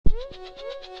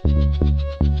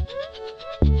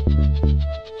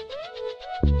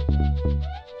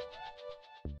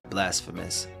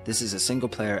Blasphemous. This is a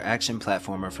single-player action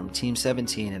platformer from Team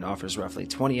 17 and offers roughly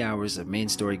 20 hours of main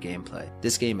story gameplay.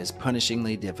 This game is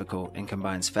punishingly difficult and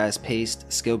combines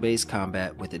fast-paced, skill-based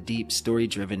combat with a deep,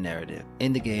 story-driven narrative.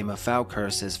 In the game, a foul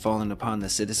curse has fallen upon the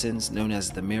citizens known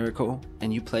as the Miracle,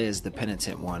 and you play as the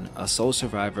Penitent One, a sole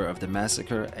survivor of the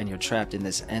massacre, and you're trapped in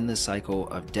this endless cycle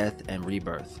of death and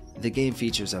rebirth. The game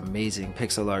features amazing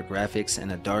pixel art graphics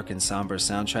and a dark and somber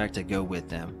soundtrack to go with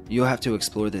them. You'll have to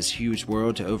explore this huge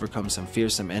world to overcome some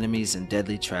fearsome enemies and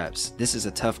deadly traps. This is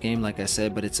a tough game like I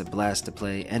said, but it's a blast to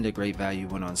play and a great value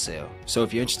when on sale. So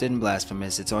if you're interested in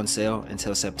Blasphemous, it's on sale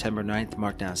until September 9th,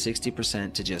 marked down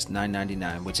 60% to just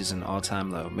 $9.99, which is an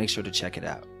all-time low. Make sure to check it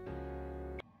out.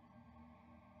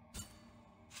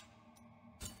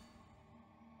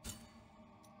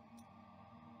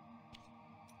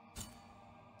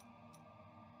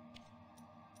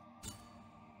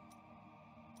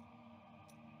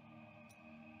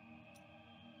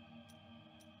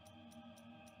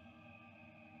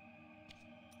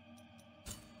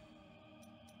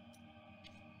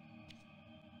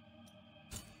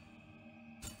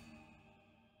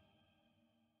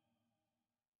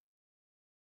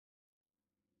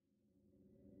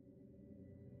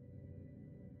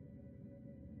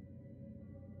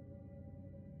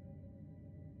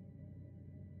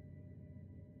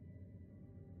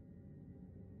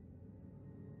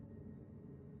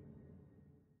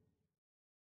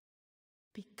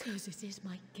 Because it is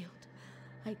my guilt,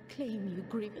 I claim you,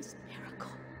 grievous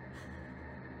miracle.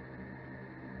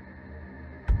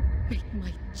 Make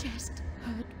my chest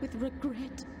hurt with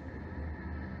regret.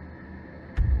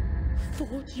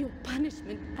 Forge your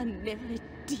punishment and nail it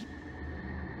deep.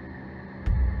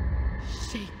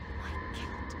 Shape my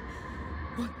guilt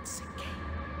once again.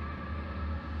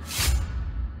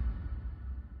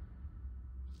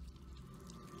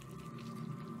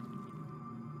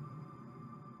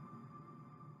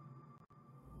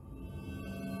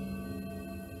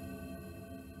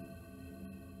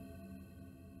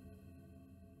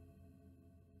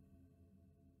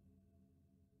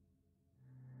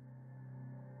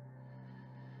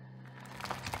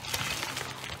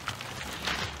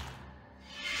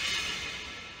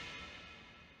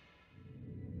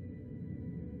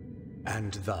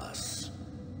 And thus,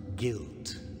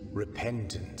 guilt,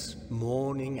 repentance,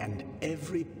 mourning, and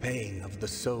every pain of the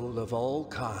soul of all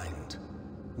kind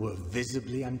were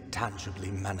visibly and tangibly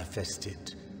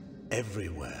manifested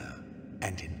everywhere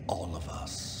and in all of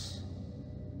us.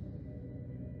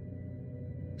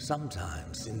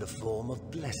 Sometimes in the form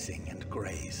of blessing and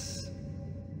grace,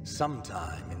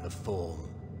 sometime in the form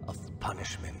of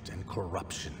punishment and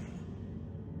corruption.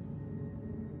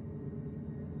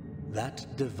 That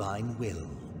divine will,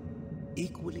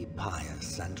 equally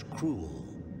pious and cruel,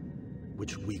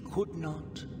 which we could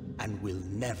not and will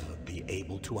never be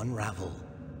able to unravel,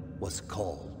 was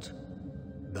called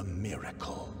the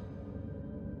Miracle.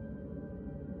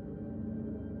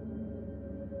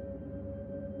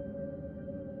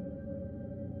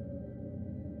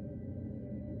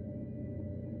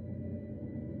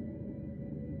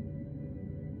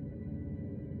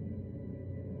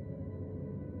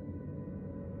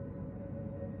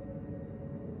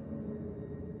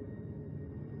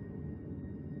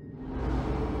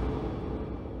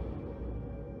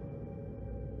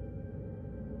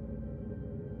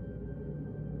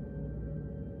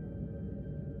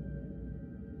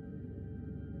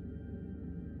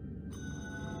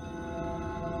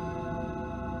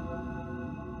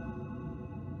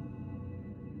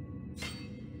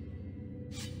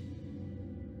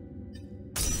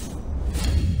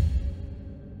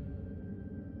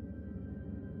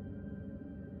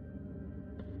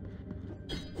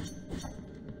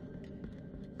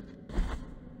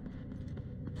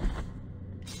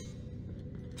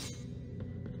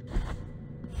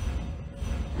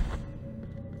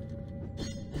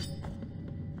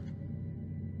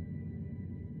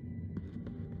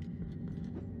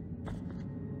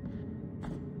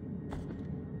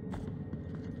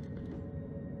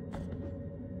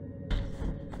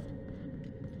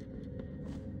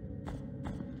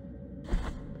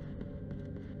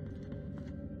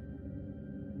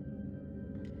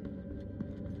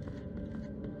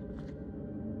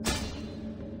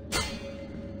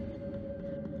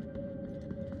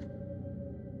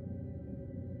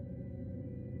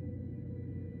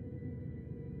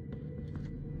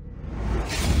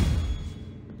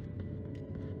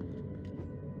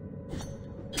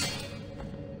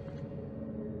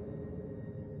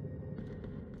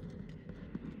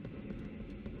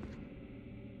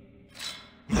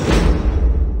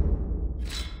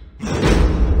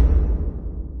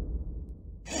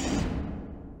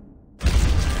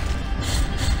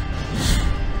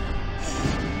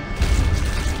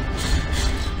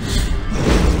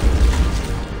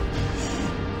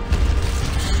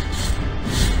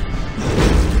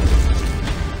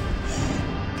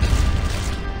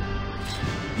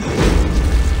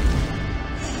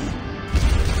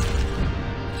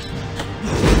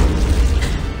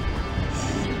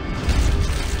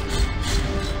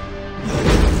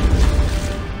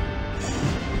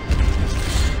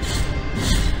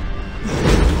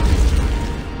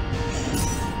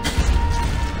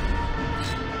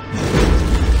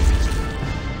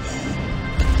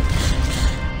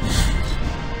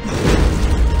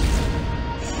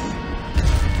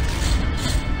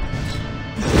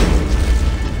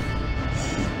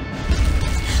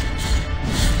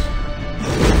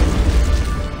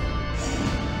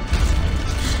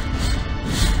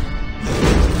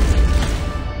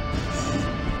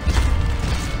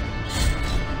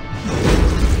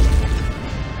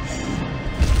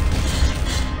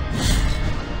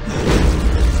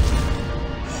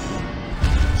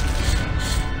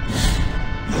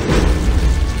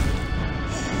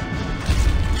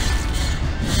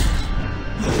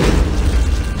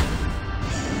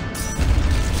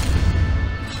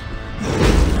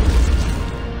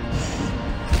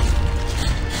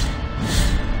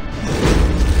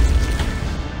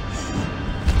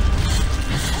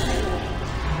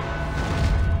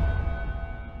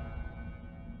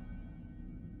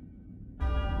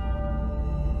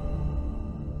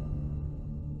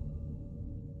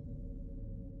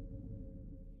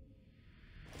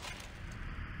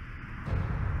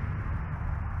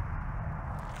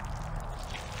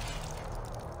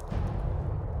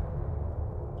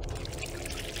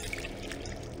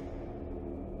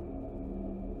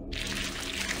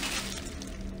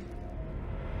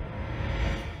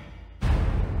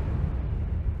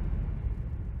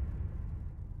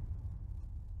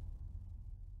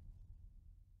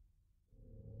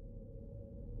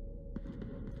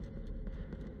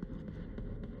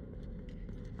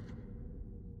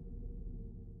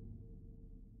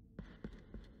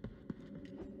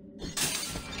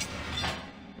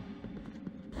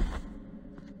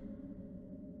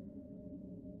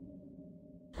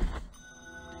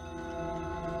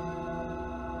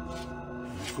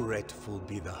 Regretful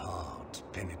be the heart,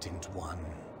 Penitent One.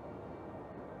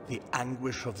 The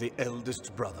anguish of the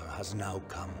eldest brother has now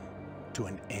come to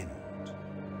an end.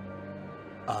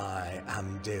 I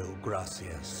am Deo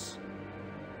Gracias,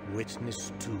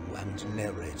 witness to and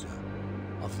narrator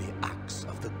of the acts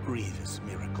of the grievous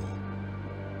miracle.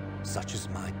 Such is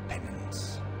my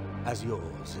penance, as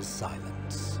yours is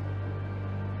silence.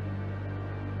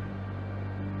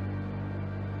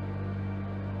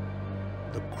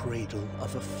 The cradle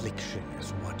of affliction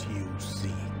is what you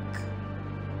seek.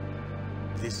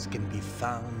 This can be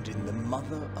found in the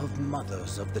mother of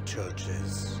mothers of the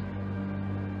churches.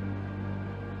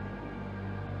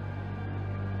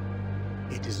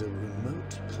 It is a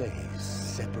remote place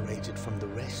separated from the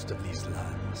rest of these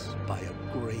lands by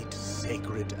a great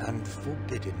sacred and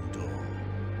forbidden door.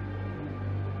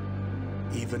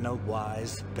 Even a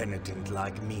wise penitent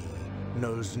like me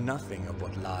knows nothing of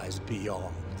what lies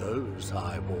beyond those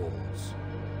high walls.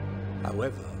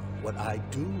 However, what I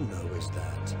do know is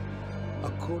that,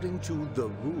 according to the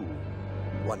rule,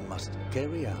 one must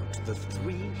carry out the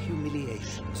 3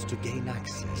 humiliations to gain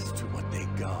access to what they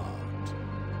guard.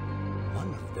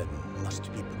 One of them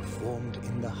must be performed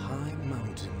in the high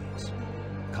mountains,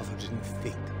 covered in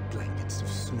thick blankets of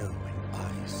snow and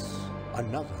ice.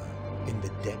 Another in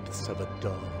the depths of a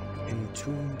dark,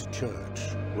 entombed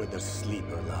church where the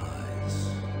sleeper lies.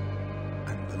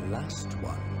 And the last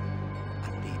one,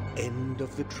 at the end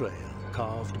of the trail,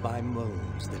 carved by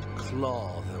moans that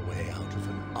claw their way out of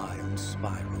an iron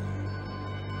spiral,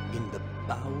 in the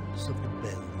bowels of the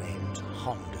bell named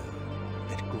Hondo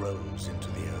that grows into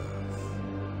the earth.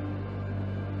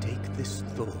 Take this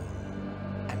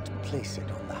thorn and place it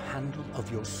on the handle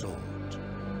of your sword.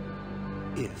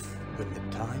 If, when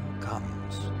the time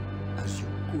comes, as you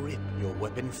grip your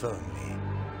weapon firmly,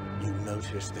 you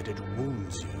notice that it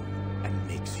wounds you and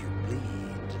makes you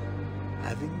bleed,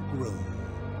 having grown,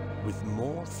 with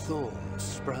more thorns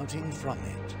sprouting from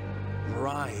it,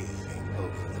 writhing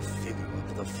over the figure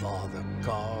of the Father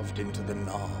carved into the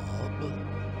knob,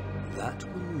 that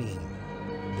will mean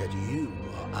that you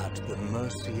are at the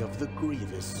mercy of the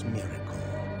grievous miracle,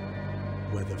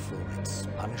 whether for its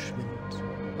punishment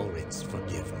or its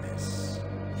forgiveness.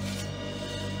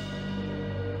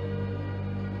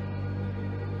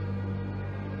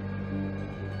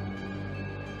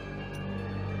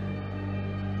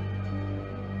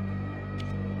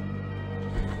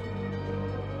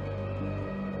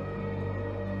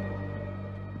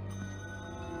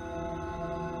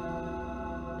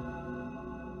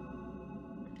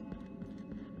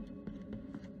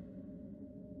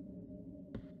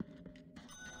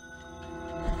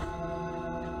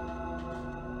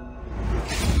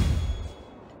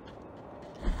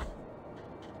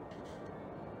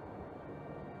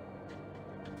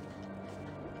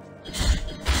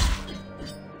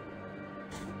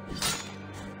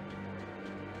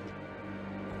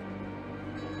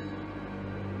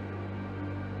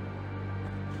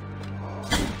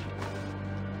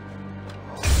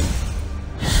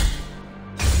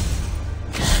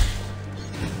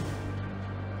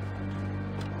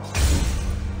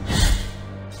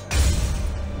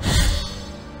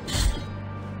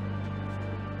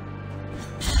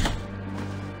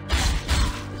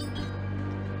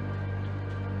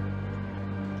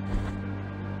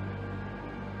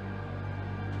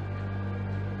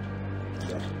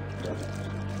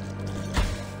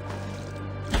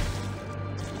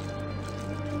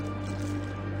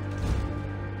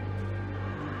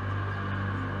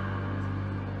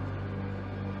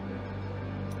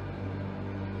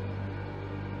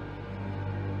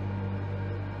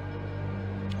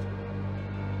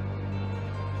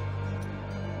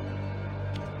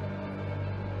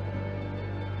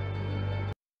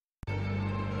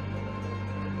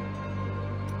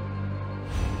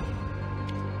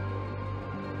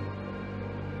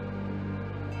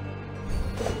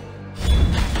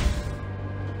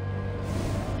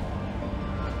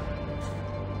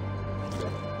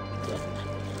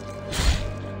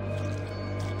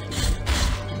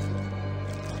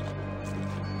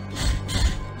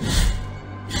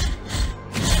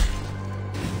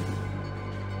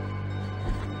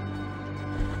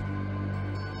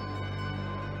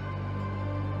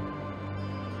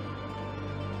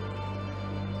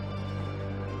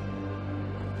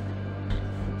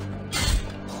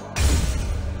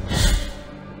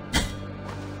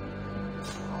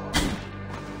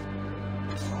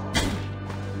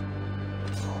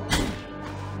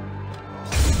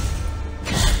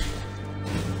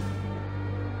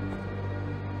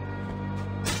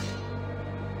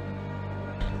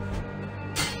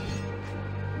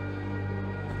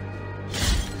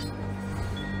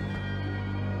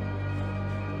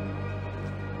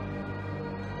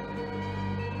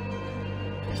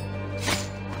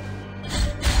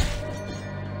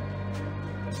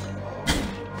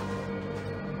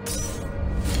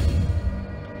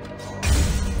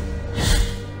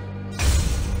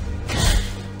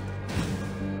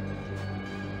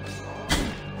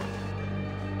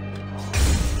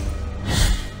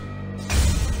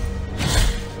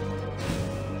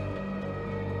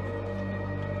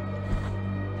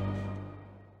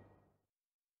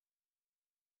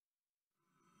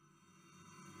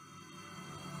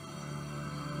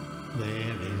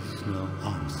 is no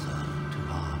answer to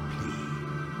our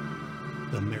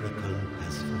plea. The miracle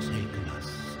has forsaken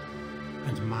us,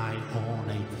 and my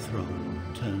ornate throne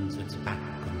turns its back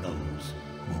on those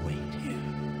who wait here.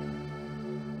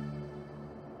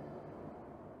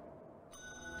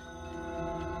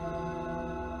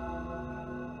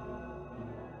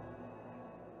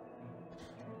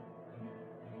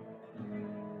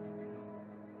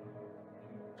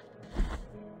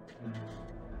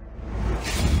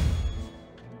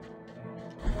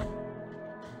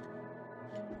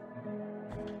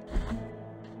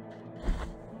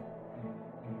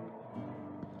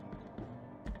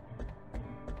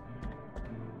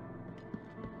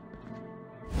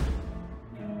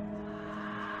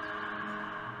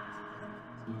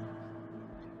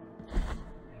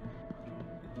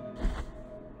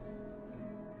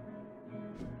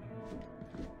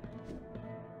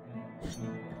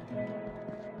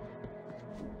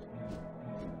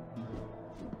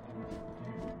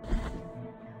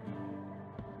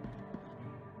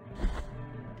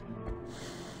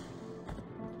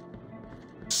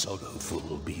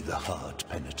 Sorrowful be the heart,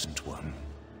 Penitent One.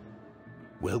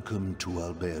 Welcome to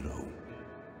Albero.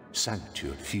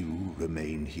 Sanctuary few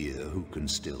remain here who can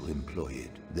still employ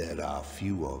it. There are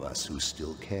few of us who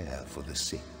still care for the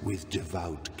sick. With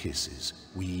devout kisses,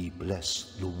 we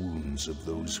bless the wounds of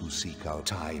those who seek our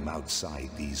time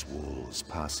outside these walls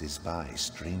passes by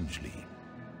strangely.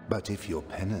 But if your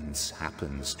penance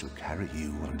happens to carry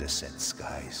you under set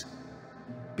skies,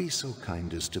 be so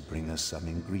kind as to bring us some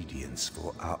ingredients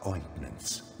for our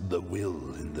ointments. The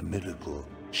will in the miracle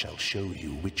shall show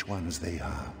you which ones they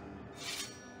are.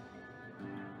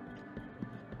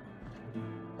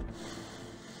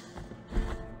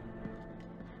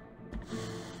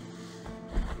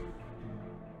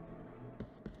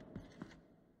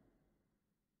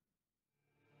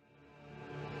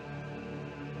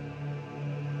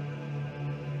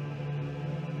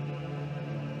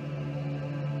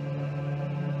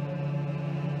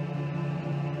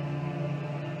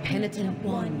 Penitent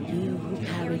One, you who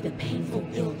carry the painful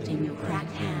guilt in your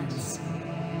cracked hands,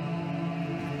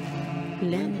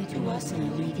 lend it to us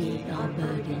and alleviate our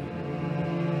burden.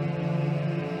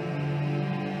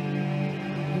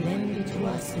 Lend it to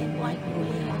us and wipe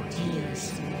away our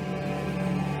tears.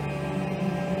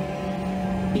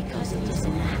 Because it is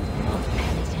an act of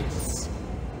penance.